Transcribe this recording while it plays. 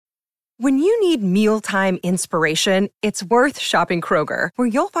When you need mealtime inspiration, it's worth shopping Kroger, where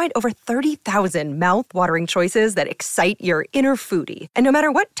you'll find over 30,000 mouth-watering choices that excite your inner foodie. And no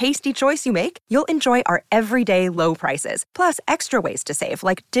matter what tasty choice you make, you'll enjoy our everyday low prices, plus extra ways to save,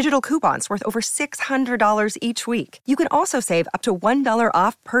 like digital coupons worth over $600 each week. You can also save up to $1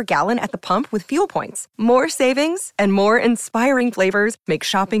 off per gallon at the pump with fuel points. More savings and more inspiring flavors make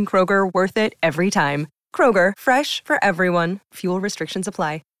shopping Kroger worth it every time. Kroger, fresh for everyone. Fuel restrictions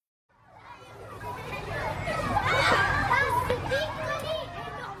apply.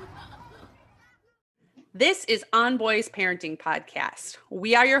 This is On Boys Parenting Podcast.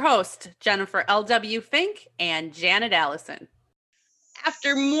 We are your hosts, Jennifer L.W. Fink and Janet Allison.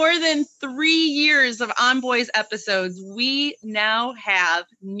 After more than 3 years of On Boys episodes, we now have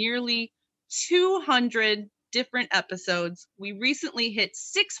nearly 200 different episodes. We recently hit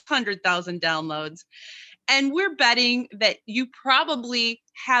 600,000 downloads, and we're betting that you probably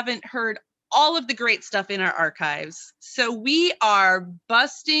haven't heard all of the great stuff in our archives. So we are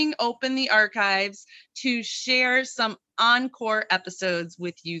busting open the archives to share some encore episodes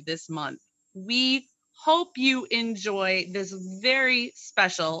with you this month. We hope you enjoy this very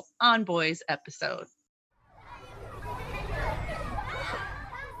special On Boys episode.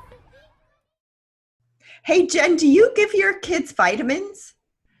 Hey, Jen, do you give your kids vitamins?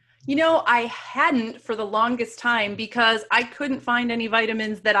 You know, I hadn't for the longest time because I couldn't find any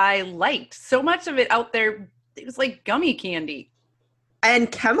vitamins that I liked. So much of it out there, it was like gummy candy.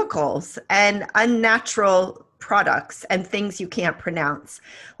 And chemicals and unnatural products and things you can't pronounce.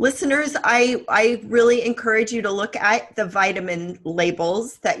 Listeners, I really encourage you to look at the vitamin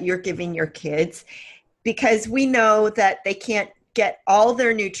labels that you're giving your kids, because we know that they can't get all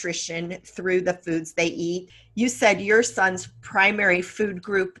their nutrition through the foods they eat. You said your son's primary food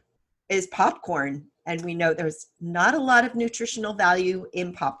group is popcorn, and we know there's not a lot of nutritional value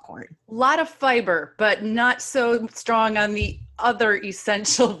in popcorn. A lot of fiber, but not so strong on the other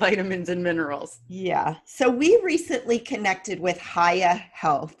essential vitamins and minerals. Yeah. So we recently connected with Hiya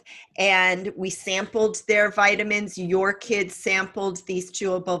Health, and we sampled their vitamins. Your kids sampled these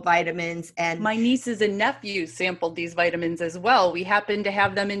chewable vitamins, and my nieces and nephews sampled these vitamins as well. We happened to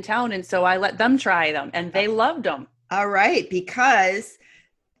have them in town, and so I let them try them, and they loved them. All right, because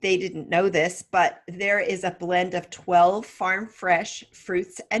they didn't know this, but there is a blend of 12 farm fresh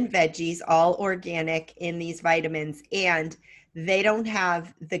fruits and veggies, all organic, in these vitamins, and they don't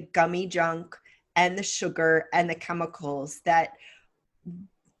have the gummy junk and the sugar and the chemicals that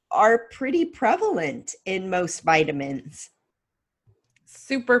are pretty prevalent in most vitamins.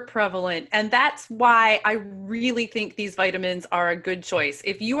 Super prevalent. And that's why I really think these vitamins are a good choice.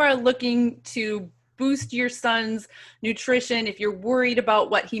 If you are looking to boost your son's nutrition, if you're worried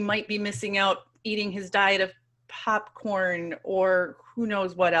about what he might be missing out eating his diet of popcorn or who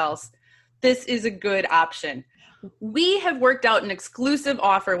knows what else, this is a good option. We have worked out an exclusive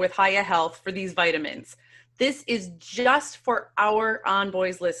offer with Hiya Health for these vitamins. This is just for our On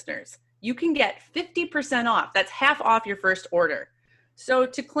Boys listeners. You can get 50% off. That's half off your first order. So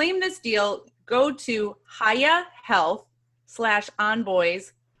to claim this deal, go to Hiya Health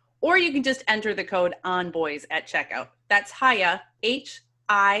 /onboys, or you can just enter the code ONBOYS at checkout. That's Hiya,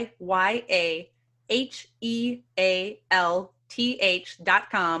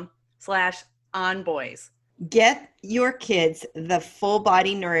 HIYAHEALTH.com/onboys. Get your kids the full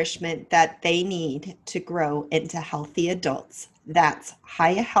body nourishment that they need to grow into healthy adults. That's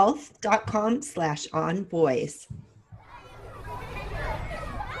hiyahealth.com/onboys.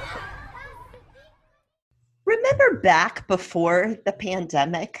 Remember back before the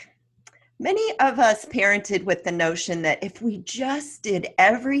pandemic? Many of us parented with the notion that if we just did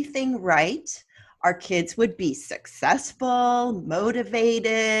everything right, our kids would be successful,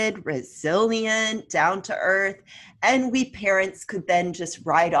 motivated, resilient, down to earth, and we parents could then just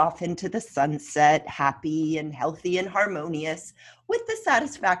ride off into the sunset, happy and healthy and harmonious, with the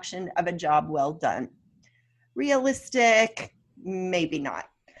satisfaction of a job well done. Realistic? Maybe not.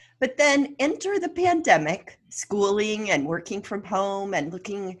 But then enter the pandemic, schooling and working from home, and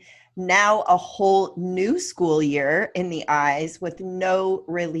looking now a whole new school year in the eyes with no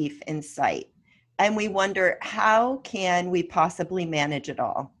relief in sight. And we wonder, how can we possibly manage it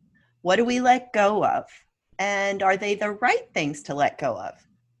all? What do we let go of? And are they the right things to let go of?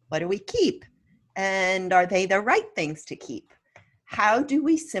 What do we keep? And are they the right things to keep? How do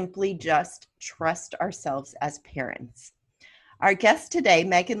we simply just trust ourselves as parents? Our guest today,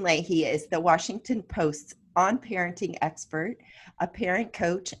 Megan Leahy, is the Washington Post's on parenting expert, a parent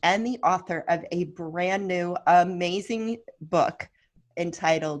coach, and the author of a brand new, amazing book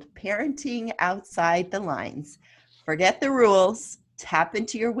entitled Parenting Outside the Lines. Forget the rules, tap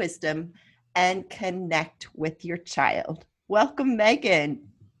into your wisdom, and connect with your child. Welcome, Megan.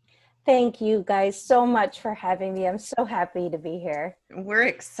 Thank you guys so much for having me. I'm so happy to be here. We're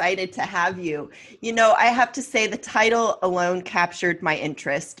excited to have you. You know, I have to say the title alone captured my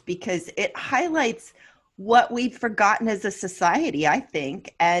interest because it highlights what we've forgotten as a society, I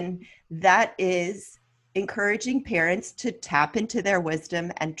think, and that is encouraging parents to tap into their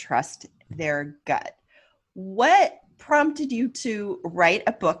wisdom and trust their gut. What prompted you to write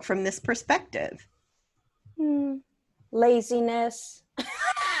a book from this perspective? Laziness.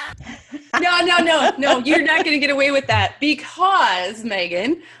 No, you're not going to get away with that because,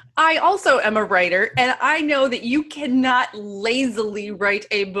 Megan, I also am a writer and I know that you cannot lazily write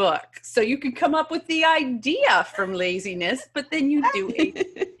a book. So you can come up with the idea from laziness, but then you do a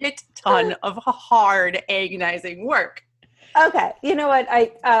shit ton of hard, agonizing work. Okay, you know what?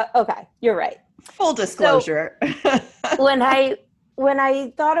 Okay, you're right. Full disclosure. So, when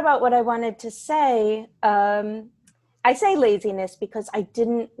I thought about what I wanted to say, I say laziness because I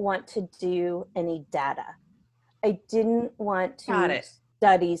didn't want to do any data. I didn't want to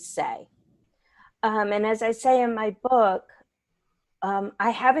studies say. And as I say in my book, I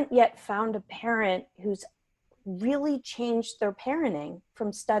haven't yet found a parent who's really changed their parenting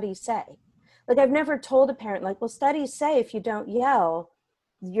from studies say. Like I've never told a parent like, well, studies say if you don't yell,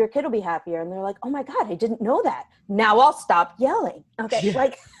 your kid will be happier. And they're like, oh my God, I didn't know that. Now I'll stop yelling. Okay. Yeah.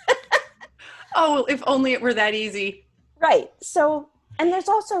 Like, oh, if only it were that easy. Right. So, and there's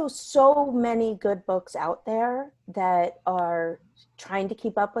also so many good books out there that are trying to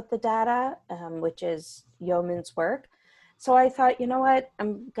keep up with the data, which is yeoman's work. So I thought, you know what,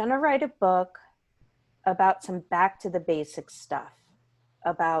 I'm going to write a book about some back to the basics stuff,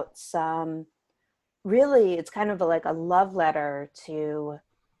 about some, really, it's kind of like a love letter to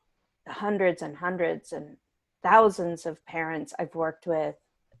hundreds and hundreds and thousands of parents I've worked with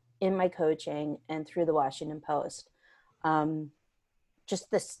in my coaching and through the Washington Post.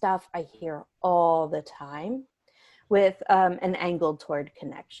 Just the stuff I hear all the time with an angle toward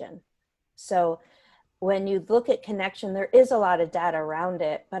connection. So when you look at connection, there is a lot of data around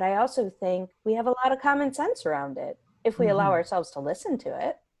it, but I also think we have a lot of common sense around it if we allow ourselves to listen to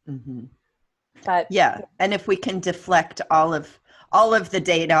it. But yeah, and if we can deflect all of the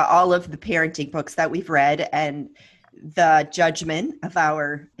data, all of the parenting books that we've read and the judgment of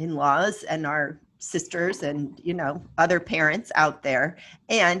our in-laws and our sisters and, you know, other parents out there,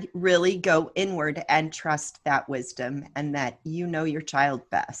 and really go inward and trust that wisdom and that you know your child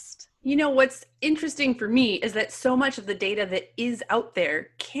best. You know, what's interesting for me is that so much of the data that is out there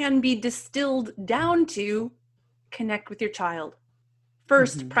can be distilled down to connect with your child.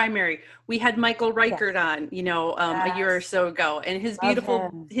 First, primary. We had Michael Reichert on, you know, a year or so ago, and his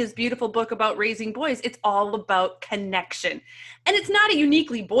beautiful book about raising boys. It's all about connection, and it's not a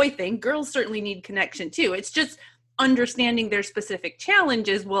uniquely boy thing. Girls certainly need connection too. It's just understanding their specific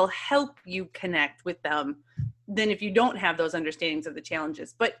challenges will help you connect with them than if you don't have those understandings of the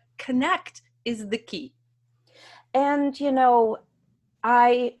challenges. But connect is the key. And you know,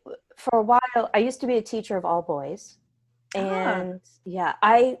 for a while I used to be a teacher of all boys. And yeah,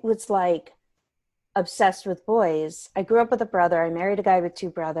 I was like obsessed with boys. I grew up with a brother. I married a guy with two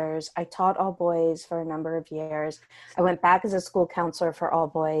brothers. I taught all boys for a number of years. I went back as a school counselor for all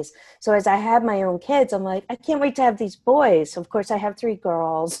boys. So as I had my own kids, I'm like, I can't wait to have these boys. Of course, I have 3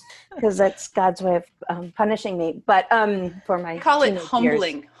 girls because that's God's way of punishing me. But for my call it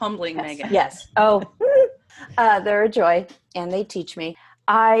humbling, years, humbling, yes, Megan. Yes. Oh, they're a joy, and they teach me.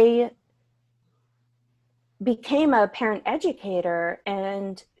 I became a parent educator,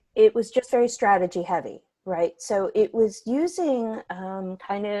 and it was just very strategy heavy, right? So it was using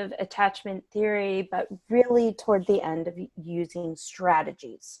kind of attachment theory, but really toward the end of using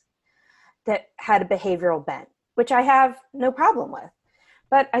strategies that had a behavioral bent, which I have no problem with.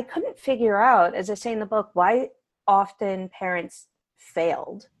 But I couldn't figure out, as I say in the book, why often parents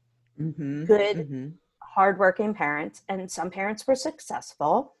failed. Good, hardworking parents, and some parents were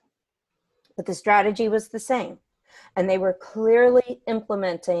successful, but the strategy was the same. And they were clearly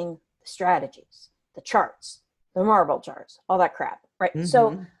implementing the strategies, the charts, the marble charts, all that crap, right?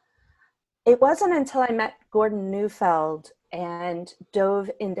 So it wasn't until I met Gordon Neufeld and dove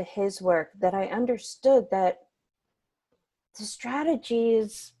into his work that I understood that the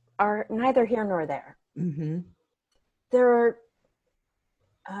strategies are neither here nor there. There are,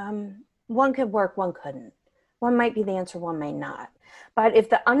 one could work, one couldn't. One might be the answer, one may not. But if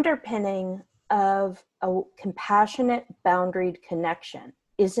the underpinning of a compassionate, boundaried connection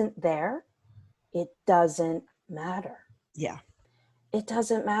isn't there, it doesn't matter. Yeah. it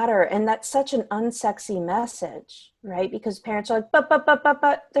doesn't matter. And that's such an unsexy message, right? Because parents are like,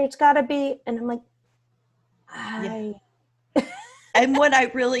 but there's gotta be, and I'm like, Yeah. And what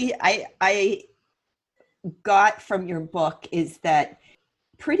I got from your book is that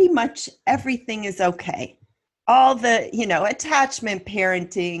pretty much everything is okay. All the, attachment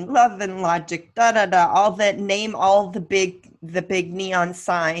parenting, love and logic, all that, name all the big neon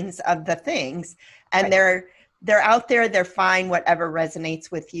signs of the things. And right. they're out there, they're fine, whatever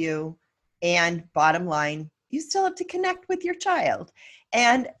resonates with you. And bottom line, you still have to connect with your child.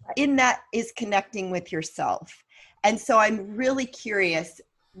 And in that is connecting with yourself. And so I'm really curious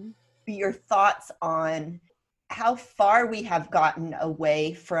your thoughts on how far we have gotten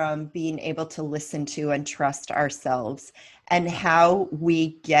away from being able to listen to and trust ourselves, and how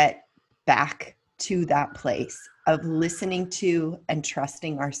we get back to that place of listening to and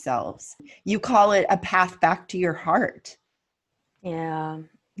trusting ourselves. You call it a path back to your heart. Yeah.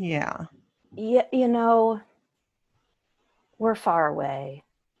 Yeah. Yeah, we're far away.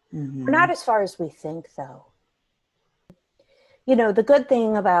 Mm-hmm. We're not as far as we think, though. The good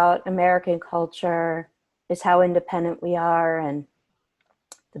thing about American culture is how independent we are, and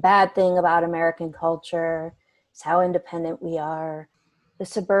the bad thing about American culture is how independent we are. The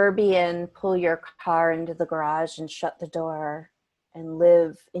suburban, pull your car into the garage and shut the door and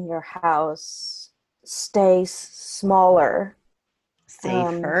live in your house, stay smaller,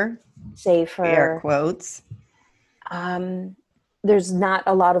 Safer, safer, air quotes. There's not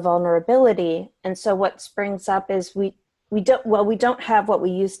a lot of vulnerability. And so what springs up is we don't have what we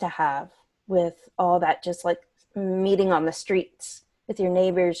used to have, with all that, just like meeting on the streets with your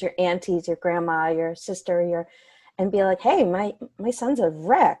neighbors, your aunties, your grandma, your sister, and be like, hey, my son's a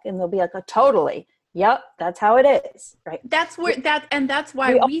wreck. And they'll be like, oh, totally. Yep, that's how it is. Right. That's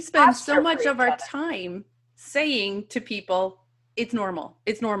why we spend so much of our time saying to people, it's normal.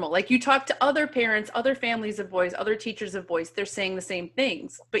 It's normal. Like, you talk to other parents, other families of boys, other teachers of boys, they're saying the same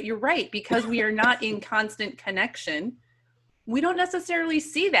things. But you're right, because we are not in constant connection, we don't necessarily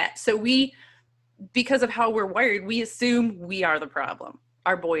see that. So because of how we're wired, we assume we are the problem.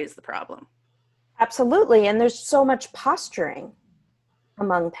 Our boy is the problem. Absolutely. And there's so much posturing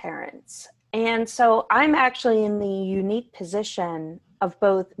among parents. And so I'm actually in the unique position of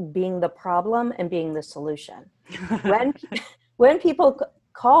both being the problem and being the solution. When people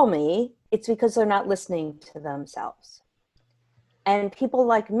call me, it's because they're not listening to themselves. And people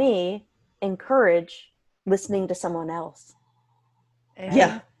like me encourage listening to someone else. Right?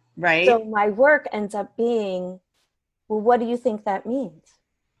 Yeah, right. So my work ends up being, well, what do you think that means?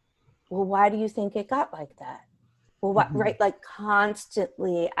 Well, why do you think it got like that? Well, what, right? Like,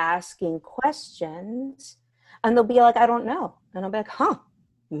 constantly asking questions, and they'll be like, I don't know. And I'll be like,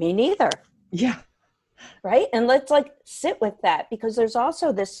 me neither. Yeah. Right. And let's like sit with that, because there's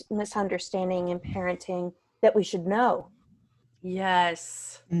also this misunderstanding in parenting that we should know.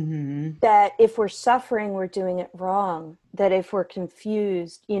 Yes. Mm-hmm. That if we're suffering, we're doing it wrong. That if we're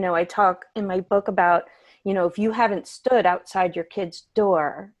confused, I talk in my book about, if you haven't stood outside your kid's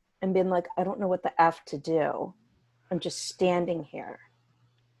door and been like, I don't know what the F to do, I'm just standing here.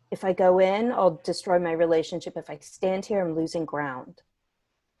 If I go in, I'll destroy my relationship. If I stand here, I'm losing ground.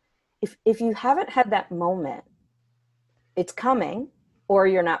 If you haven't had that moment, it's coming, or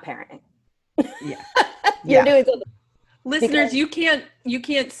you're not parenting. Yeah. You're doing something. Listeners, you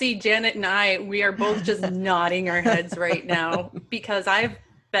can't see Janet and I. We are both just nodding our heads right now, because I've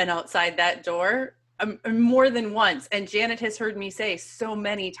been outside that door more than once. And Janet has heard me say so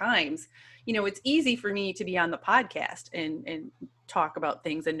many times, it's easy for me to be on the podcast and talk about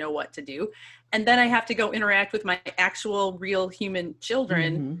things and know what to do. And then I have to go interact with my actual real human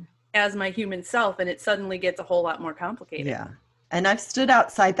children as my human self. And it suddenly gets a whole lot more complicated. Yeah. And I've stood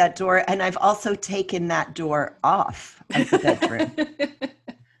outside that door, and I've also taken that door off of the bedroom.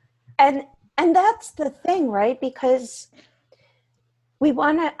 And that's the thing, right? Because we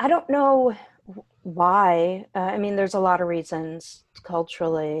want to, I don't know why. There's a lot of reasons,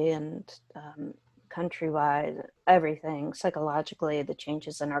 culturally and countrywide, everything, psychologically, the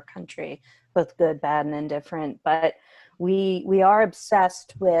changes in our country, both good, bad, and indifferent. But we are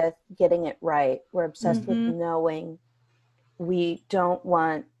obsessed with getting it right. We're obsessed with knowing. We don't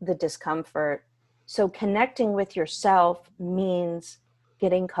want the discomfort. So connecting with yourself means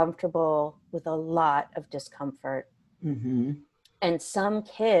getting comfortable with a lot of discomfort. Mm-hmm. And some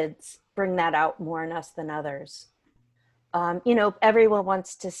kids bring that out more in us than others. Everyone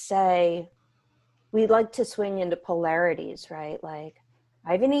wants to say, we like to swing into polarities, right? Like,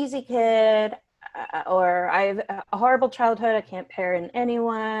 I have an easy kid, or I have a horrible childhood, I can't parent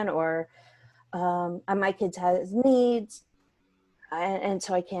anyone, or my kid has needs. and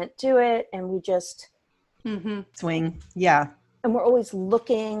so I can't do it. And we just swing. Yeah. And we're always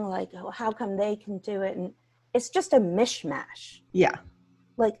looking like, oh, how come they can do it? And it's just a mishmash. Yeah.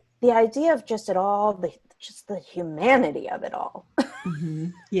 Like the idea of just just the humanity of it all.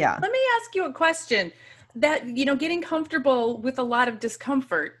 Yeah. Let me ask you a question. That, getting comfortable with a lot of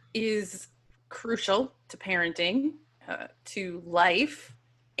discomfort is crucial to parenting, to life.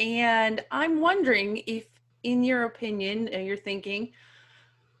 And I'm wondering if, in your opinion, you're thinking,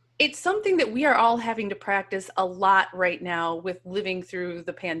 it's something that we are all having to practice a lot right now with living through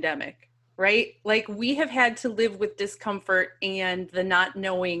the pandemic, right? Like we have had to live with discomfort and the not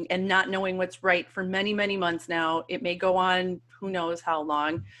knowing what's right for many, many months now. It may go on who knows how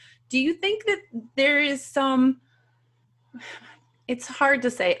long. Do you think that there is it's hard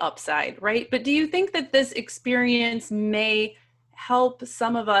to say upside, right? But do you think that this experience may help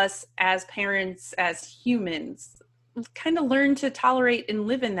some of us as parents, as humans, kind of learn to tolerate and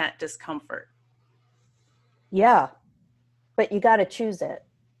live in that discomfort? Yeah, but you got to choose it.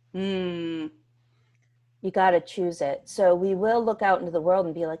 You got to choose it. So we will look out into the world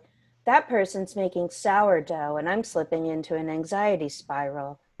and be like, that person's making sourdough and I'm slipping into an anxiety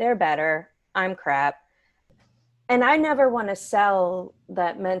spiral. They're better. I'm crap. And I never want to sell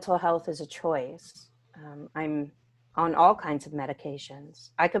that mental health is a choice. I'm on all kinds of medications.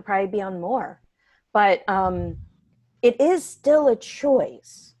 I could probably be on more, but it is still a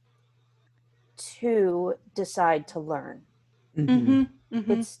choice to decide to learn.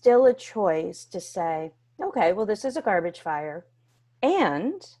 It's still a choice to say, okay, well, this is a garbage fire.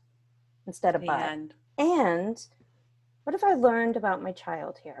 And instead of but, and what if I learned about my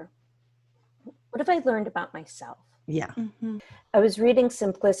child here? What if I learned about myself? Yeah. I was reading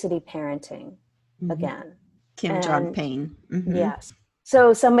Simplicity Parenting again. Kim John Payne. Yes.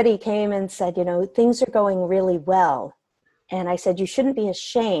 So somebody came and said, things are going really well. And I said, you shouldn't be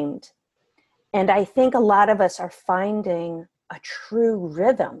ashamed. And I think a lot of us are finding a true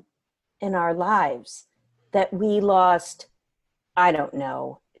rhythm in our lives that we lost, I don't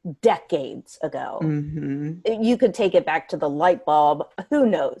know, decades ago. You could take it back to the light bulb. Who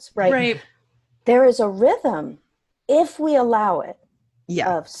knows, right? Right. There is a rhythm, if we allow it,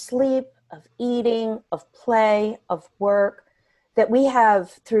 Yeah. of sleep, of eating, of play, of work, that we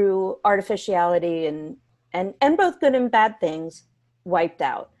have through artificiality and both good and bad things wiped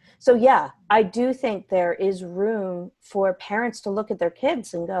out. So yeah, I do think there is room for parents to look at their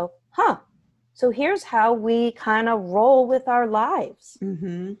kids and go, so here's how we kind of roll with our lives.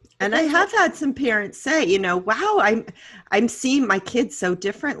 And I have had some parents say, wow, I'm seeing my kids so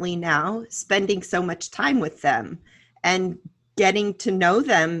differently now, spending so much time with them and getting to know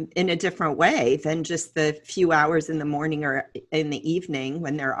them in a different way than just the few hours in the morning or in the evening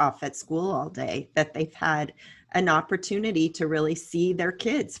when they're off at school all day, that they've had an opportunity to really see their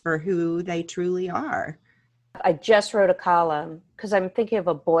kids for who they truly are. I just wrote a column because I'm thinking of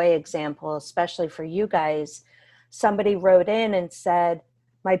a boy example, especially for you guys. Somebody wrote in and said,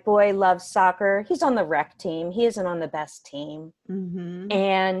 my boy loves soccer. He's on the rec team. He isn't on the best team.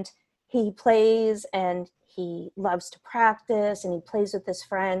 And he plays and he loves to practice and he plays with his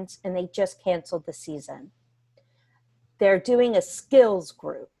friends, and they just canceled the season. They're doing a skills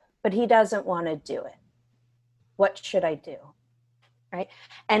group, but he doesn't want to do it. What should I do? Right.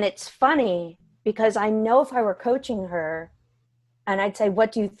 And it's funny because I know if I were coaching her and I'd say,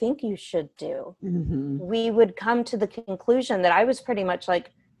 what do you think you should do? We would come to the conclusion that I was pretty much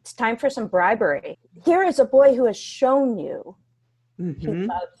like, it's time for some bribery. Here is a boy who has shown you he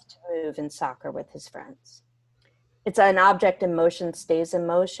loves to move in soccer with his friends. It's an object in motion stays in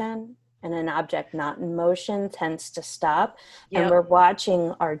motion, and an object not in motion tends to stop. And we're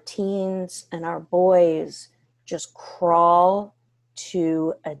watching our teens and our boys just crawl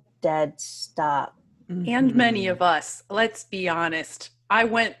to a dead stop. And many of us, let's be honest, I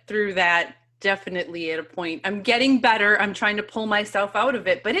went through that definitely at a point. I'm getting better. I'm trying to pull myself out of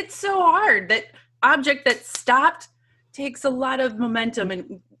it, but it's so hard. That object that stopped takes a lot of momentum.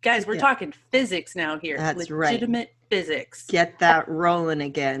 And guys, we're talking physics now here. That's legitimate physics. Get that rolling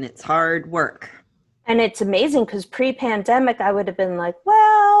again. It's hard work. And it's amazing because pre-pandemic, I would have been like,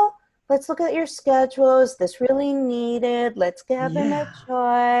 well, let's look at your schedule. Is this really needed? Let's give him a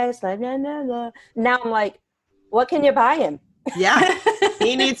choice. Blah, blah, blah, blah. Now I'm like, what can you buy him? Yeah,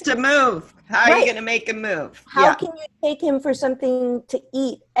 he needs to move. How are you going to make him move? How can you take him for something to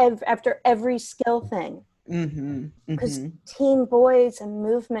eat after every skill thing? Because teen boys and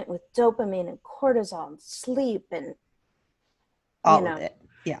movement with dopamine and cortisol and sleep and all of it.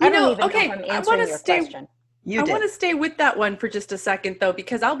 Yeah. I don't even know if I'm answering your question. I want to stay with that one for just a second, though,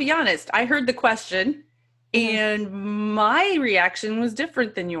 because I'll be honest, I heard the question And my reaction was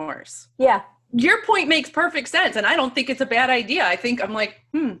different than yours. Yeah. Your point makes perfect sense. And I don't think it's a bad idea. I'm like,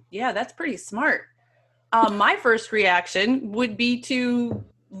 yeah, that's pretty smart. My first reaction would be to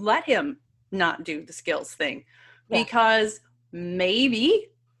let him not do the skills thing, because maybe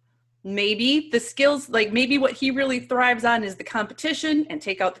the skills, like maybe what he really thrives on is the competition, and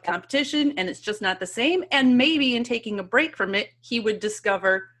take out the competition and it's just not the same. And maybe in taking a break from it, he would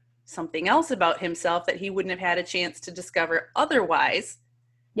discover something else about himself that he wouldn't have had a chance to discover otherwise.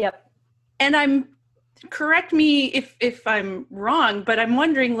 Yep. And correct me if I'm wrong, but I'm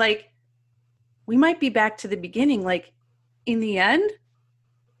wondering, like, we might be back to the beginning. Like, in the end,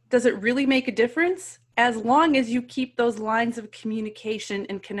 does it really make a difference as long as you keep those lines of communication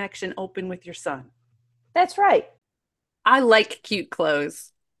and connection open with your son? That's right. I like cute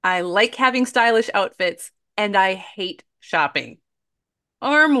clothes. I like having stylish outfits, and I hate shopping.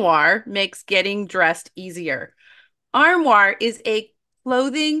 Armoire makes getting dressed easier. Armoire is a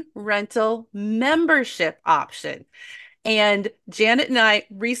clothing rental membership option. And Janet and I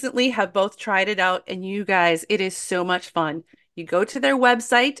recently have both tried it out, and you guys, it is so much fun. You go to their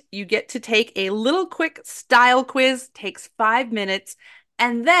website, you get to take a little quick style quiz, takes 5 minutes,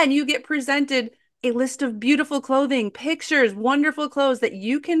 and then you get presented a list of beautiful clothing, pictures, wonderful clothes that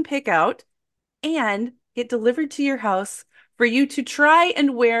you can pick out and get delivered to your house for you to try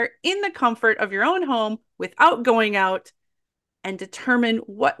and wear in the comfort of your own home without going out, and determine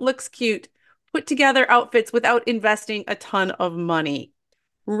what looks cute, put together outfits without investing a ton of money.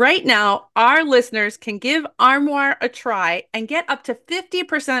 Right now, our listeners can give Armoire a try and get up to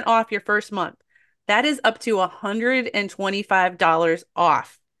 50% off your first month. That is up to $125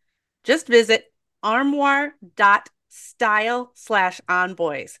 off. Just visit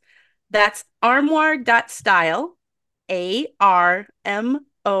armoire.style/onboys. That's armoire.style,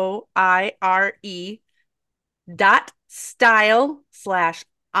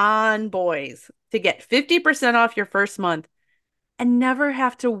 ARMOIRE.style/onboys to get 50% off your first month and never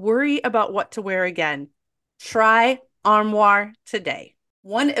have to worry about what to wear again. Try Armoire today.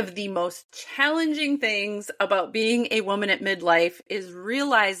 One of the most challenging things about being a woman at midlife is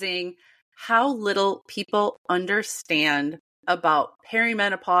realizing how little people understand about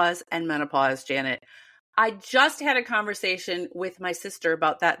perimenopause and menopause, Janet. I just had a conversation with my sister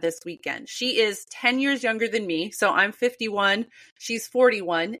about that this weekend. She is 10 years younger than me, so I'm 51, she's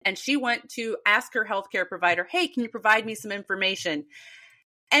 41, and she went to ask her healthcare provider, hey, can you provide me some information?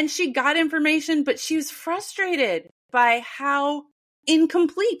 And she got information, but she was frustrated by how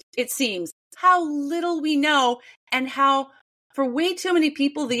incomplete it seems, how little we know, and how for way too many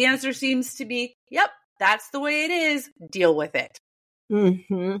people, the answer seems to be, yep, that's the way it is, deal with it.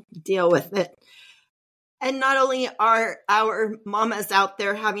 Deal with it. And not only are our mamas out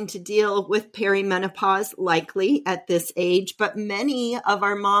there having to deal with perimenopause, likely at this age, but many of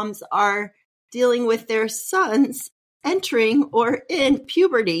our moms are dealing with their sons entering or in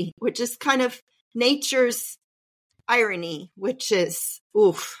puberty, which is kind of nature's irony, which is,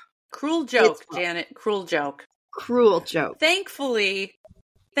 oof. Cruel joke, Janet. Cruel joke. Cruel joke. Thankfully,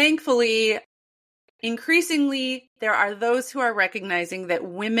 increasingly, there are those who are recognizing that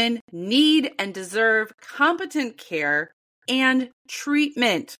women need and deserve competent care and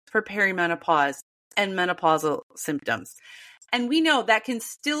treatment for perimenopause and menopausal symptoms. And we know that can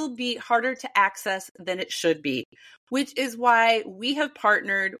still be harder to access than it should be, which is why we have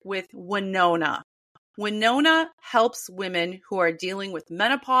partnered with Winona. Winona helps women who are dealing with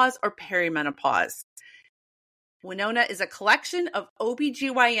menopause or perimenopause. Winona is a collection of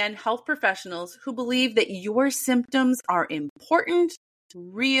OBGYN health professionals who believe that your symptoms are important,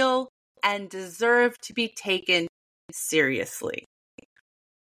 real, and deserve to be taken seriously.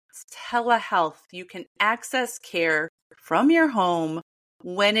 It's telehealth. You can access care from your home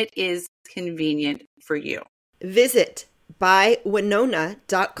when it is convenient for you. Visit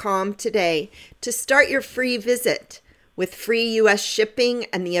bywinona.com today to start your free visit. With free U.S. shipping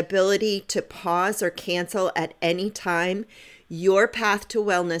and the ability to pause or cancel at any time, your path to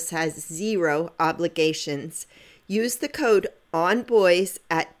wellness has zero obligations. Use the code ONBOYS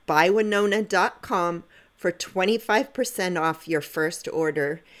at bywinona.com for 25% off your first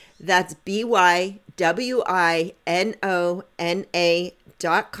order. That's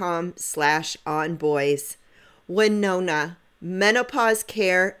bywinona.com/onboys. Winona, menopause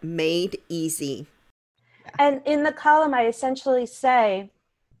care made easy. And in the column, I essentially say,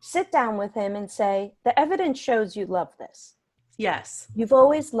 sit down with him and say, the evidence shows you love this. Yes. You've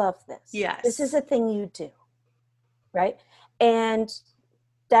always loved this. Yes. This is a thing you do, right? And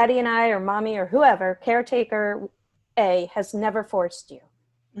daddy and I, or mommy, or whoever, caretaker A, has never forced you.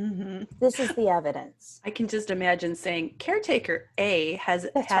 Mm-hmm. This is the evidence. I can just imagine saying, caretaker A has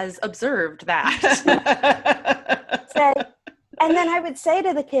That's observed that. Say, and then I would say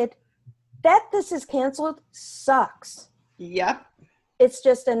to the kid, that this is canceled sucks. Yep. It's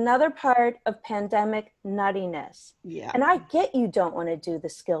just another part of pandemic nuttiness. Yeah. And I get you don't want to do the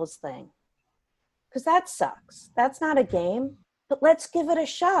skills thing because that sucks. That's not a game, but let's give it a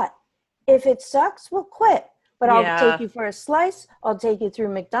shot. If it sucks, we'll quit. But I'll take you for a slice. I'll take you through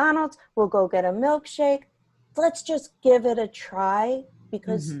McDonald's. We'll go get a milkshake. Let's just give it a try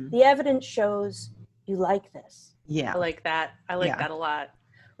because the evidence shows you like this. Yeah. I like that. I like that a lot.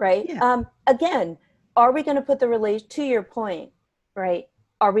 Right. Yeah. Again, are we going to put the to your point, right?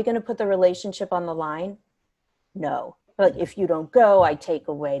 Are we going to put the relationship on the line? No. Like if you don't go, I take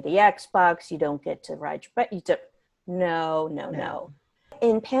away the Xbox. You don't get to ride. But no.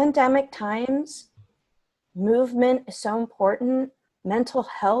 In pandemic times, movement is so important. Mental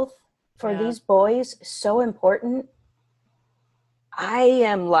health for these boys is so important. I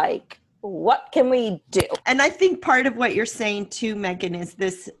am like, what can we do? And I think part of what you're saying too, Megan, is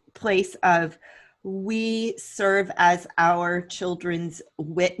this place of we serve as our children's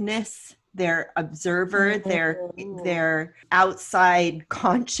witness, their observer, their outside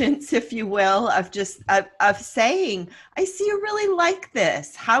conscience, if you will, of just of saying, I see you really like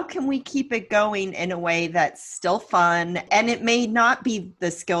this. How can we keep it going in a way that's still fun? And it may not be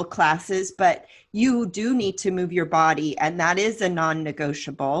the skill classes, but you do need to move your body. And that is a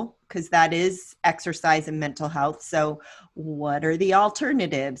non-negotiable because that is exercise and mental health. So what are the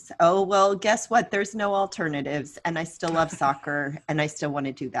alternatives? Oh, well, guess what? There's no alternatives. And I still love soccer and I still want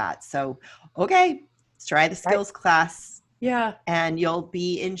to do that. So, okay, let's try the skills class. Yeah. And you'll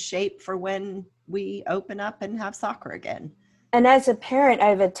be in shape for when we open up and have soccer again. And as a parent, I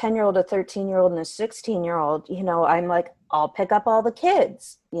have a 10-year-old, a 13-year-old, and a 16-year-old. I'm like, I'll pick up all the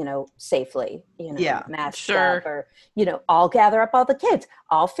kids, safely, masked up, or, I'll gather up all the kids.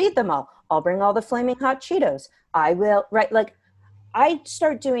 I'll feed them all. I'll bring all the flaming hot Cheetos. I will, right? Like I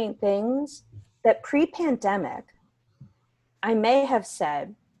start doing things that pre-pandemic, I may have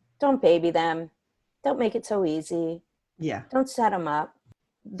said, don't baby them. Don't make it so easy. Yeah. Don't set them up.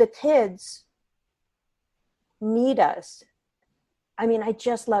 The kids need us. I mean, I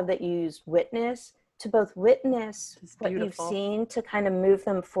just love that you used witness to both witness what you've seen to kind of move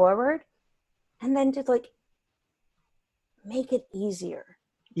them forward and then to make it easier.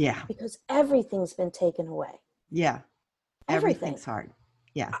 Yeah. Because everything's been taken away. Yeah. Everything's hard.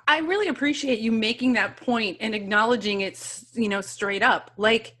 Yeah. I really appreciate you making that point and acknowledging it, straight up.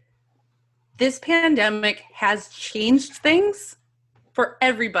 Like this pandemic has changed things for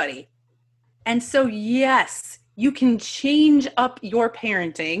everybody. And so, yes, you can change up your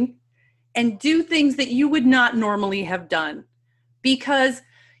parenting and do things that you would not normally have done because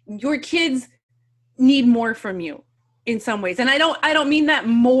your kids need more from you in some ways. And I don't mean that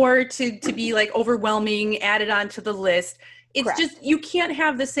more to be like overwhelming, added onto the list. It's Correct. just, you can't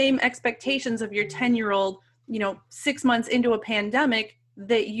have the same expectations of your 10-year-old, 6 months into a pandemic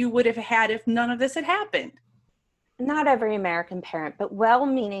that you would have had if none of this had happened. Not every American parent, but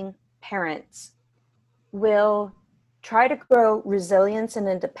well-meaning parents will try to grow resilience and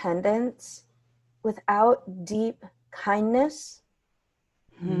independence without deep kindness.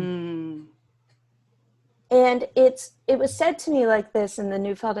 Hmm. And it was said to me like this in the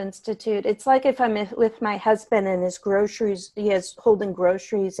Neufeld Institute. It's like if I'm with my husband and his groceries, he is holding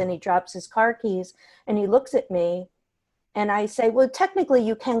groceries and he drops his car keys and he looks at me and I say, well, technically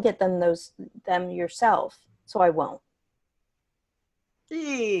you can get them yourself. So I won't.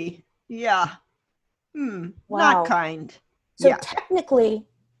 Yeah. Wow. Not kind. So technically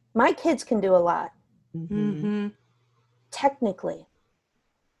my kids can do a lot. Mm-hmm. Technically.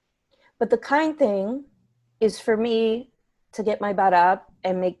 But the kind thing is for me to get my butt up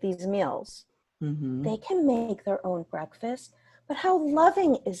and make these meals. Mm-hmm. They can make their own breakfast, but how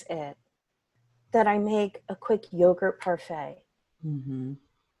loving is it that I make a quick yogurt parfait? Mm-hmm.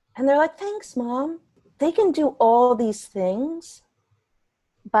 And they're like, thanks, Mom. They can do all these things,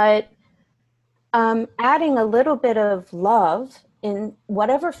 but adding a little bit of love in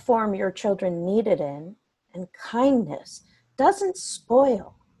whatever form your children need it in and kindness doesn't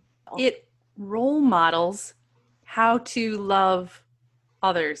spoil. It role models how to love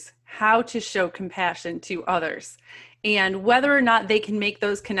others, how to show compassion to others. And whether or not they can make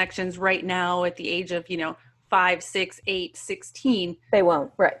those connections right now at the age of, 5, 6, 8, 16. They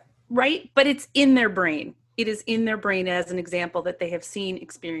won't, right. Right? But it's in their brain. It is in their brain as an example that they have seen,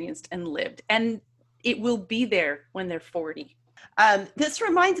 experienced, and lived. And it will be there when they're 40. This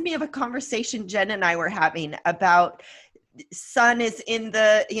reminds me of a conversation Jen and I were having about son is in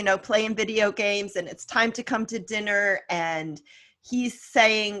the, playing video games and it's time to come to dinner, and he's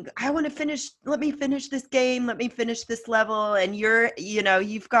saying, let me finish this game, let me finish this level. And you're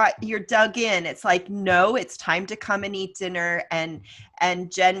dug in. It's like, no, it's time to come and eat dinner. And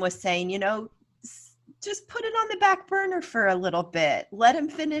Jen was saying, just put it on the back burner for a little bit. Let him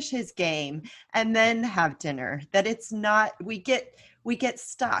finish his game and then have dinner. That it's not, we get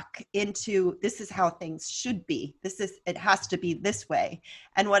stuck into, this is how things should be. It has to be this way.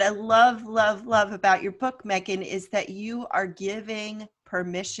 And what I love, love, love about your book, Megan, is that you are giving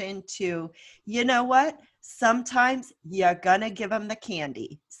permission to, you know what? Sometimes you're going to give them the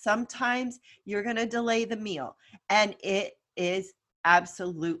candy. Sometimes you're going to delay the meal, and it is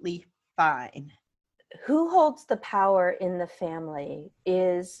absolutely fine. Who holds the power in the family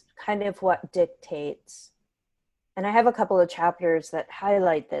is kind of what dictates. And I have a couple of chapters that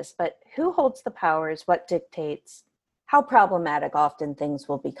highlight this, but who holds the power is what dictates how problematic often things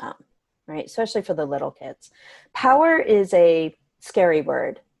will become, right? Especially for the little kids. Power is a scary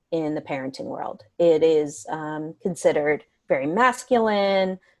word in the parenting world. It is considered very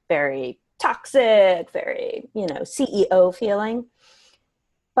masculine, very toxic, very, CEO feeling.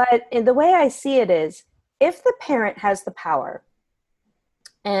 But the way I see it is, if the parent has the power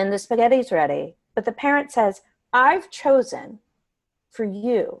and the spaghetti's ready, but the parent says, I've chosen for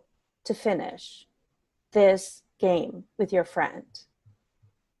you to finish this game with your friend.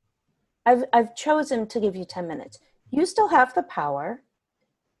 I've chosen to give you 10 minutes. You still have the power.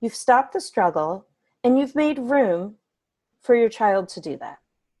 You've stopped the struggle, and you've made room for your child to do that.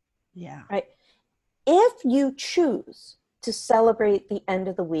 Yeah. Right. If you choose to celebrate the end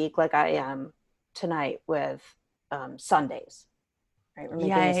of the week, like I am tonight with Sundays, right? We're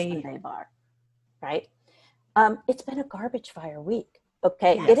making a Sunday bar, right? It's been a garbage fire week.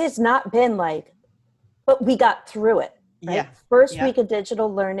 Okay. Yes. It has not been but we got through it. Right? Yeah. First week of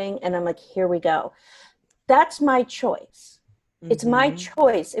digital learning, and I'm like, here we go. That's my choice. Mm-hmm. It's my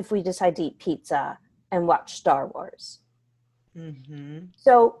choice if we decide to eat pizza and watch Star Wars. Mm-hmm.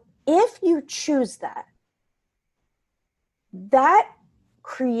 So if you choose that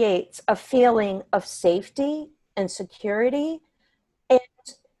creates a feeling of safety and security, and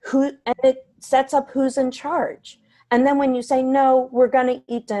it sets up who's in charge. And then when you say, no, we're going to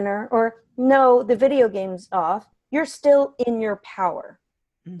eat dinner, or no, the video game's off, you're still in your power.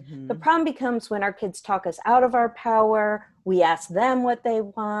 Mm-hmm. The problem becomes when our kids talk us out of our power. We ask them what they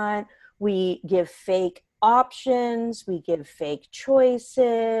want. We give fake options. We give fake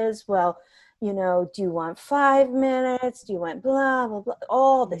choices. Well, do you want 5 minutes? Do you want blah, blah, blah?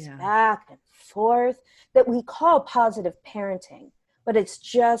 All this back and forth that we call positive parenting, but it's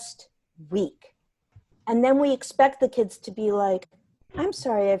just weak. And then we expect the kids to be like, I'm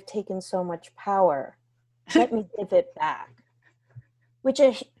sorry, I've taken so much power. Let me give it back. Which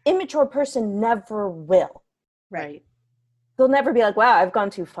an immature person never will. Right. They'll never be like, wow, I've gone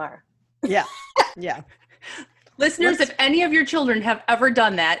too far. Yeah. Yeah. Listeners, if any of your children have ever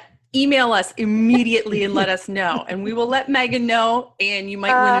done that, email us immediately and let us know. And we will let Megan know, and you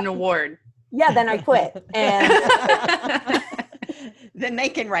might win an award. Yeah, then I quit. And then they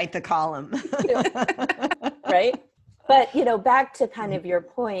can write the column. Right? But, back to kind of your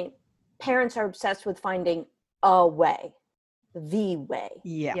point, parents are obsessed with finding a way, the way.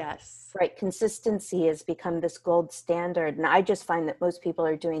 Yeah. Yes. Right. Consistency has become this gold standard. And I just find that most people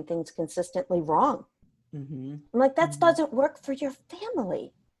are doing things consistently wrong. Mm-hmm. I'm like, that doesn't work for your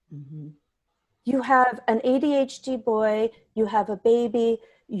family. Mm-hmm. You have an ADHD boy, you have a baby,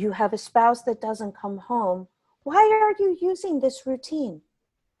 you have a spouse that doesn't come home. Why are you using this routine?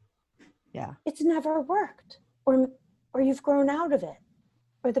 Yeah. It's never worked. Or you've grown out of it.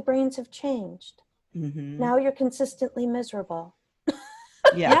 Or the brains have changed. Mm-hmm. Now you're consistently miserable.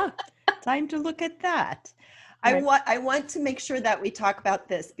 Yeah. Time to look at that. Right. I want to make sure that we talk about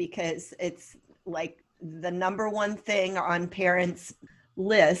this, because it's like the number one thing on parents'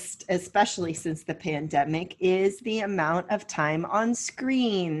 list, especially since the pandemic, is the amount of time on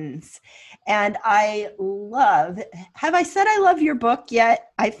screens. And have I said I love your book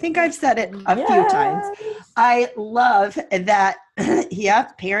yet? I think I've said it a few times. I love that,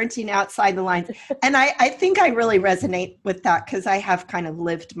 parenting outside the lines. And I think I really resonate with that, because I have kind of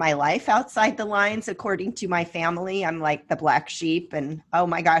lived my life outside the lines. According to my family, I'm like the black sheep, and oh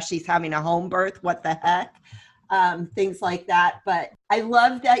my gosh, she's having a home birth. What the heck? Things like that. But I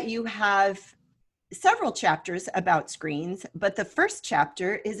love that you have several chapters about screens, but the first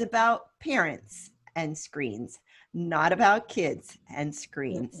chapter is about parents and screens, not about kids and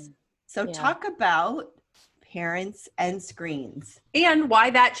screens. Mm-hmm. So talk about parents and screens. And why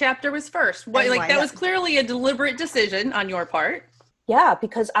that chapter was first. Why That was clearly a deliberate decision on your part. Yeah,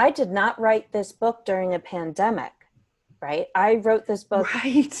 because I did not write this book during a pandemic, right? I wrote this book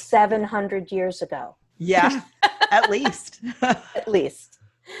 700 years ago. Yeah, at least. At least.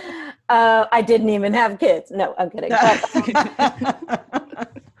 I didn't even have kids. No, I'm kidding.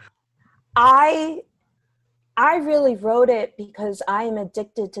 I really wrote it because I am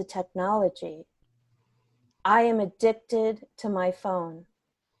addicted to technology. I am addicted to my phone.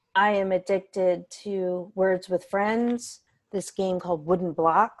 I am addicted to Words with Friends, this game called Wooden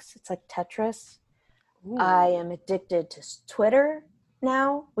Blocks. It's like Tetris. Ooh. I am addicted to Twitter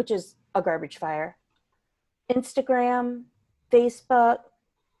now, which is a garbage fire. Instagram, Facebook,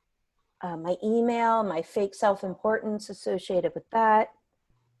 my email, my fake self-importance associated with that.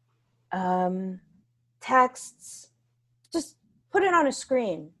 Texts, just put it on a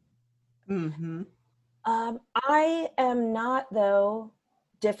screen. Mm-hmm. I am not, though,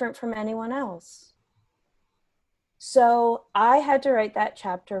 different from anyone else. So I had to write that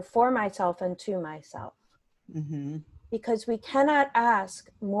chapter for myself and to myself. Mm-hmm. Because we cannot ask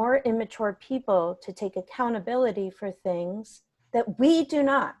more immature people to take accountability for things that we do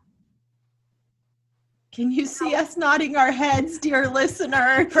not. Can you see us nodding our heads, dear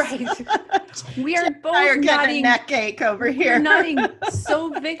listener? Right. We are both nodding. A neck ache over here. We're nodding so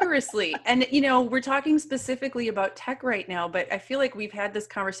vigorously. And, we're talking specifically about tech right now, but I feel like we've had this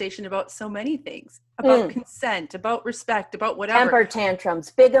conversation about so many things, about consent, about respect, about whatever. Temper tantrums,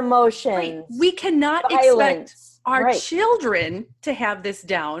 big emotions. Right. We cannot expect our children to have this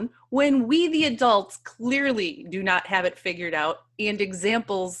down when we, the adults, clearly do not have it figured out, and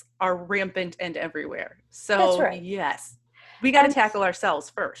examples are rampant and everywhere. So, yes, we got to tackle ourselves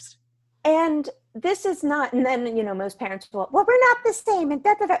first. And this is not, and then, most parents will, well, we're not the same.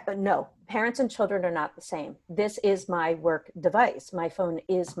 And no, parents and children are not the same. This is my work device. My phone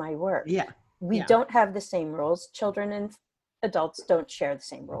is my work. Yeah. We don't have the same rules. Children and adults don't share the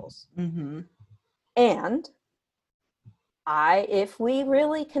same rules. Mm-hmm. And if we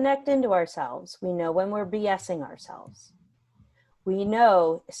really connect into ourselves, we know when we're BSing ourselves. We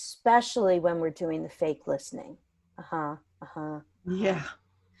know, especially when we're doing the fake listening. Yeah.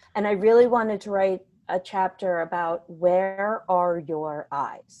 And I really wanted to write a chapter about where are your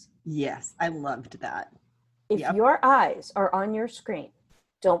eyes? Yes, I loved that. If your eyes are on your screen,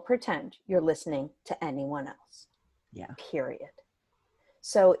 don't pretend you're listening to anyone else. Yeah. Period.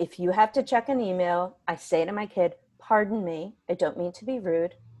 So if you have to check an email, I say to my kid, pardon me, I don't mean to be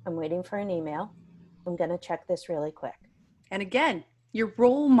rude. I'm waiting for an email. I'm going to check this really quick. And again, you're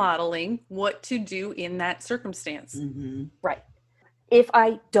role modeling what to do in that circumstance. Mm-hmm. Right. If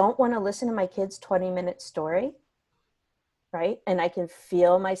I don't want to listen to my kid's 20-minute story, right, and I can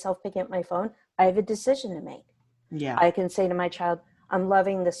feel myself picking up my phone, I have a decision to make. Yeah. I can say to my child, I'm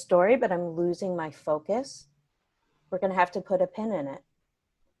loving the story, but I'm losing my focus. We're going to have to put a pin in it.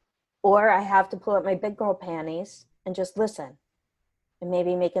 Or I have to pull up my big girl panties and just listen and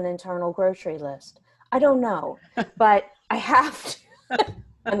maybe make an internal grocery list. I don't know, but I have to.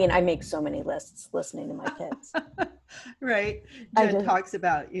 I mean, I make so many lists listening to my kids. Right. Jen talks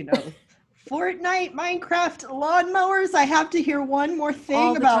about, Fortnite, Minecraft, lawnmowers. I have to hear one more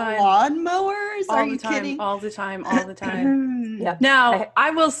thing about lawnmowers. Are you kidding? All the time. Yeah. Now, I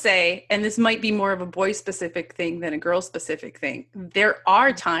will say, and this might be more of a boy-specific thing than a girl-specific thing, there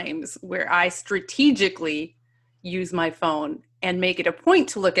are times where I strategically use my phone and make it a point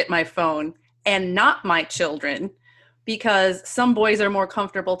to look at my phone and not my children, because some boys are more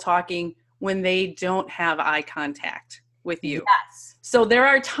comfortable talking when they don't have eye contact with you. Yes. So there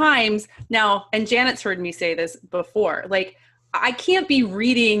are times now, and Janet's heard me say this before, like I can't be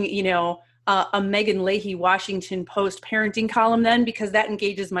reading, a Megan Leahy Washington Post parenting column then, because that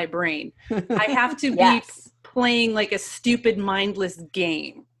engages my brain. I have to be playing like a stupid, mindless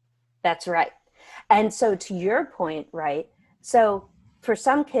game. That's right. And so to your point, right? So for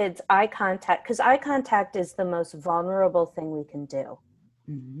some kids, eye contact, because eye contact is the most vulnerable thing we can do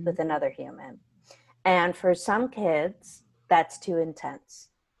with another human. And for some kids, that's too intense.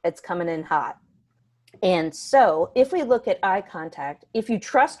 It's coming in hot. And so if we look at eye contact, if you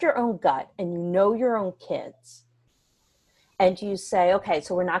trust your own gut and you know your own kids, and you say, okay,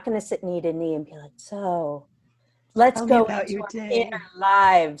 so we're not going to sit knee to knee and be like, so let's go about your day, inner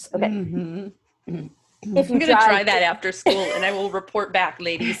lives. Okay. Mm-hmm. If you I'm going to try that after school and I will report back,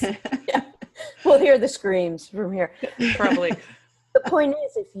 ladies. Yeah. We'll hear the screams from here. Probably. The point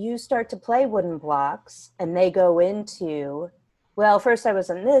is, if you start to play wooden blocks and they go into, well, first I was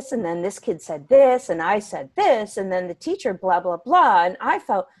on this, and then this kid said this, and I said this, and then the teacher, blah, blah, blah, and I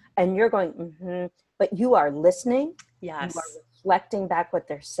felt, and you're going, but you are listening. Yes. You are reflecting back what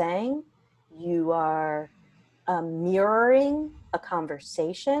they're saying. You are mirroring a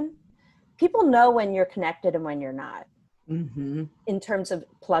conversation. People know when you're connected and when you're not, in terms of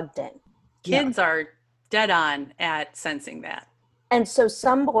plugged in. Kids are dead on at sensing that. And so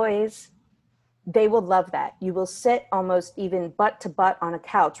some boys, they will love that. You will sit almost even butt to butt on a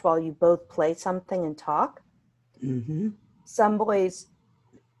couch while you both play something and talk. Some boys,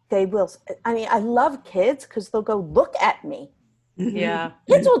 they will, I mean, I love kids because they'll go, look at me. Yeah.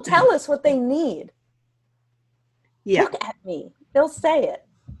 Kids will tell us what they need. Yeah. Look at me. They'll say it.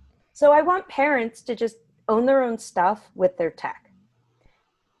 So I want parents to just own their own stuff with their tech.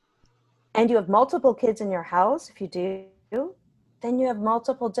 And you have multiple kids in your house. If you do, then you have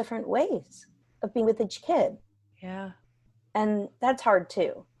multiple different ways of being with each kid. Yeah. And that's hard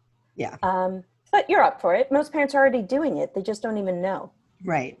too. Yeah. But you're up for it. Most parents are already doing it. They just don't even know.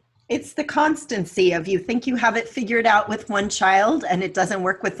 Right. It's the constancy of you think you have it figured out with one child and it doesn't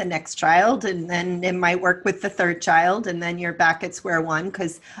work with the next child. And then it might work with the third child. And then you're back at square one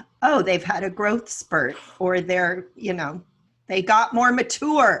because, oh, they've had a growth spurt or they're, they got more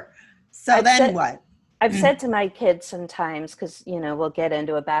mature. So what? I've said to my kids sometimes, because, we'll get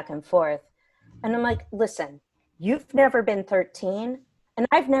into a back and forth. And I'm like, listen, you've never been 13 and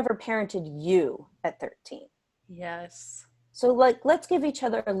I've never parented you at 13. Yes. So let's give each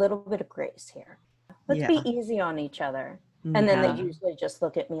other a little bit of grace here. Let's be easy on each other. And then they usually just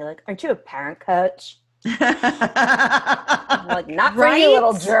look at me like, aren't you a parent coach? I'm like, not for you,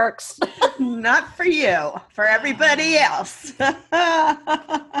 little jerks. Not for you, for everybody else.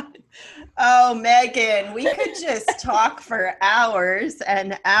 Oh, Megan, we could just talk for hours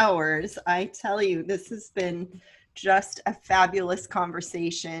and hours. I tell you, this has been just a fabulous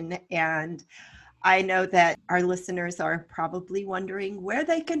conversation. And I know that our listeners are probably wondering where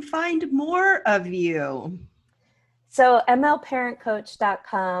they can find more of you. So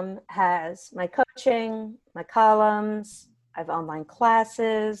mlparentcoach.com has my coaching, my columns, I have online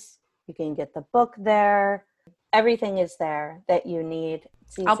classes. You can get the book there. Everything is there that you need.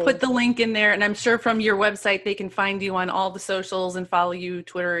 I'll put the link in there, and I'm sure from your website they can find you on all the socials and follow you,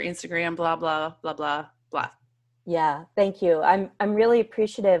 Twitter, Instagram, blah, blah, blah, blah, blah. Yeah, thank you. I'm really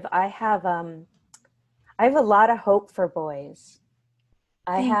appreciative. I have a lot of hope for boys.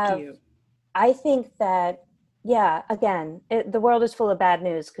 Thank you. I think that, again, the world is full of bad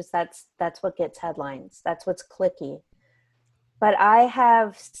news because that's what gets headlines. That's what's clicky. But I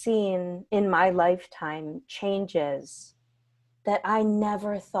have seen in my lifetime changes that I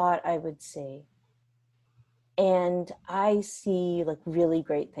never thought I would see. And I see like really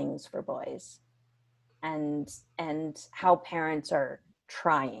great things for boys and how parents are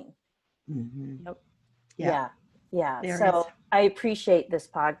trying. Yep. Yeah. So I appreciate this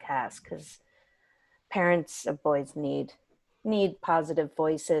podcast because parents of boys need positive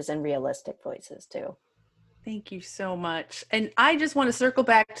voices and realistic voices too. Thank you so much. And I just want to circle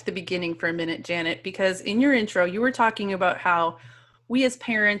back to the beginning for a minute, Janet, because in your intro, you were talking about how we as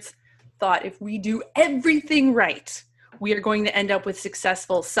parents thought if we do everything right, we are going to end up with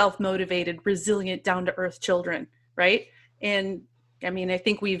successful, self-motivated, resilient, down-to-earth children, right? And I mean, I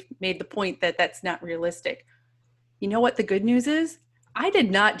think we've made the point that that's not realistic. You know what the good news is? I did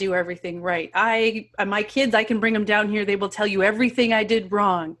not do everything right. My kids, I can bring them down here. They will tell you everything I did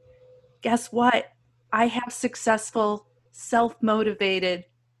wrong. Guess what? I have successful, self-motivated,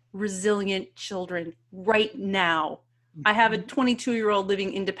 resilient children right now. I have a 22-year-old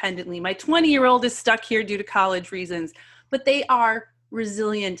living independently. My 20-year-old is stuck here due to college reasons, but they are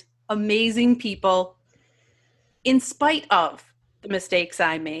resilient, amazing people in spite of the mistakes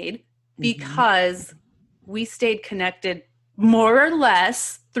I made because we stayed connected more or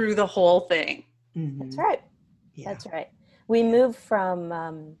less through the whole thing. That's right. Yeah. That's right. We moved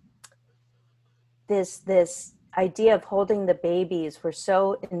from this idea of holding the babies. We're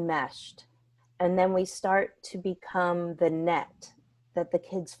so enmeshed. And then we start to become the net that the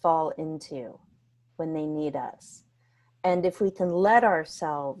kids fall into when they need us. And if we can let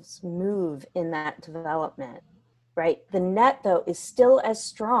ourselves move in that development, right? The net, though, is still as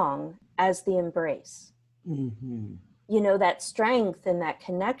strong as the embrace. That strength and that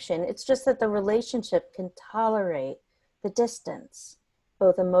connection. It's just that the relationship can tolerate the distance,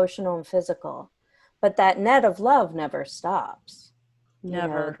 both emotional and physical. But that net of love never stops.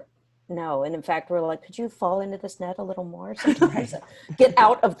 Never. No. And in fact, we're like, could you fall into this net a little more sometimes? Get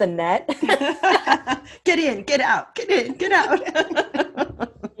out of the net. Get in, get out, get in, get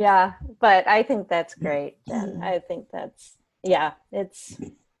out. Yeah, but I think that's great, Jen. I think that's,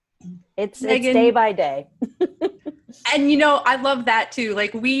 it's Megan, day by day. And I love that too.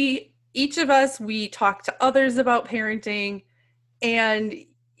 Like we each of us, we talk to others about parenting, and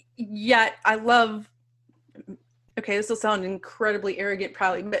yet I love, okay, this will sound incredibly arrogant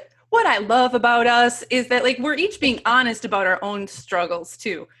probably, but what I love about us is that like we're each being honest about our own struggles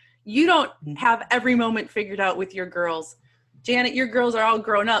too. You don't have every moment figured out with your girls. Janet, your girls are all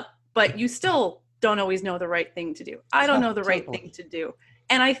grown up, but you still don't always know the right thing to do. I don't know the right thing to do.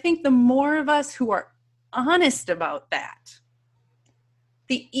 And I think the more of us who are honest about that,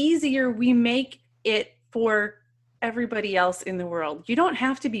 the easier we make it for everybody else in the world. You don't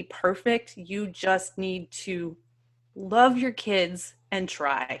have to be perfect. You just need to love your kids and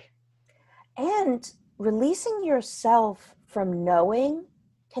try. And releasing yourself from knowing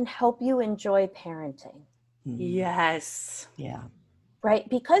can help you enjoy parenting. Yes. Yeah. Right?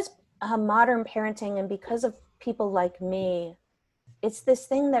 Because modern parenting and because of people like me, it's this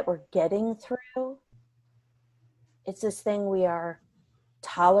thing that we're getting through. It's this thing we are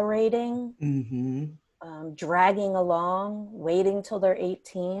tolerating, dragging along, waiting till they're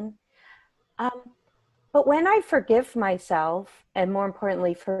 18. But when I forgive myself, and more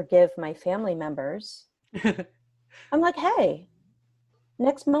importantly, forgive my family members, I'm like, hey,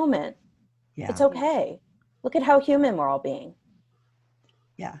 next moment, it's okay. Look at how human we're all being.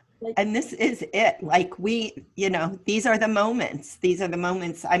 Yeah. And this is it. Like these are the moments. These are the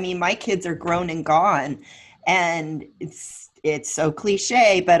moments. I mean, my kids are grown and gone, and it's so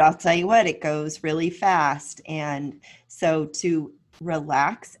cliche, but I'll tell you what, it goes really fast. And so to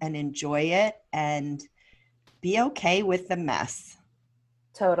relax and enjoy it and be okay with the mess.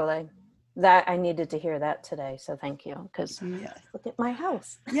 Totally. That I needed to hear that today. So thank you. Because look at my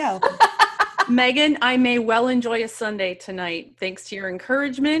house. Yeah. Megan, I may well enjoy a Sunday tonight, thanks to your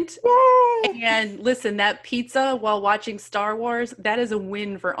encouragement. Yay! And listen, that pizza while watching Star Wars, that is a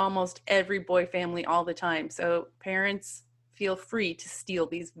win for almost every boy family all the time. So parents, feel free to steal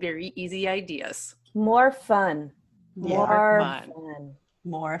these very easy ideas. More fun. More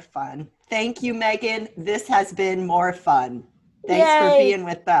fun. Thank you, Megan. This has been more fun. Thanks for being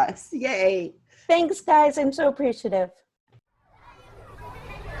with us. Yay. Thanks, guys. I'm so appreciative.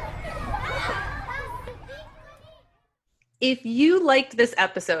 If you liked this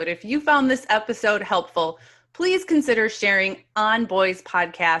episode, if you found this episode helpful, please consider sharing On Boys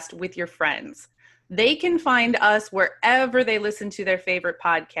podcast with your friends. They can find us wherever they listen to their favorite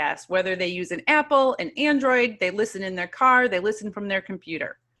podcast, whether they use an Apple, an Android, they listen in their car, they listen from their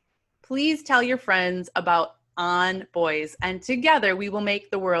computer. Please tell your friends about On Boys, and together we will make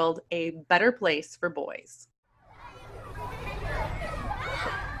the world a better place for boys.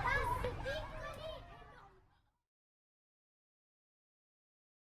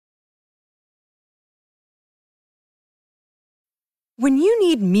 When you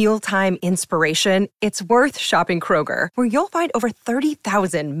need mealtime inspiration, it's worth shopping Kroger, where you'll find over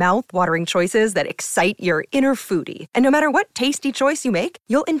 30,000 mouth-watering choices that excite your inner foodie. And no matter what tasty choice you make,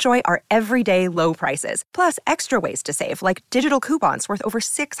 you'll enjoy our everyday low prices, plus extra ways to save, like digital coupons worth over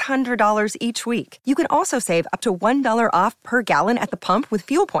 $600 each week. You can also save up to $1 off per gallon at the pump with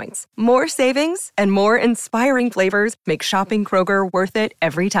fuel points. More savings and more inspiring flavors make shopping Kroger worth it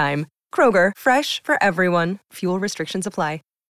every time. Kroger, fresh for everyone. Fuel restrictions apply.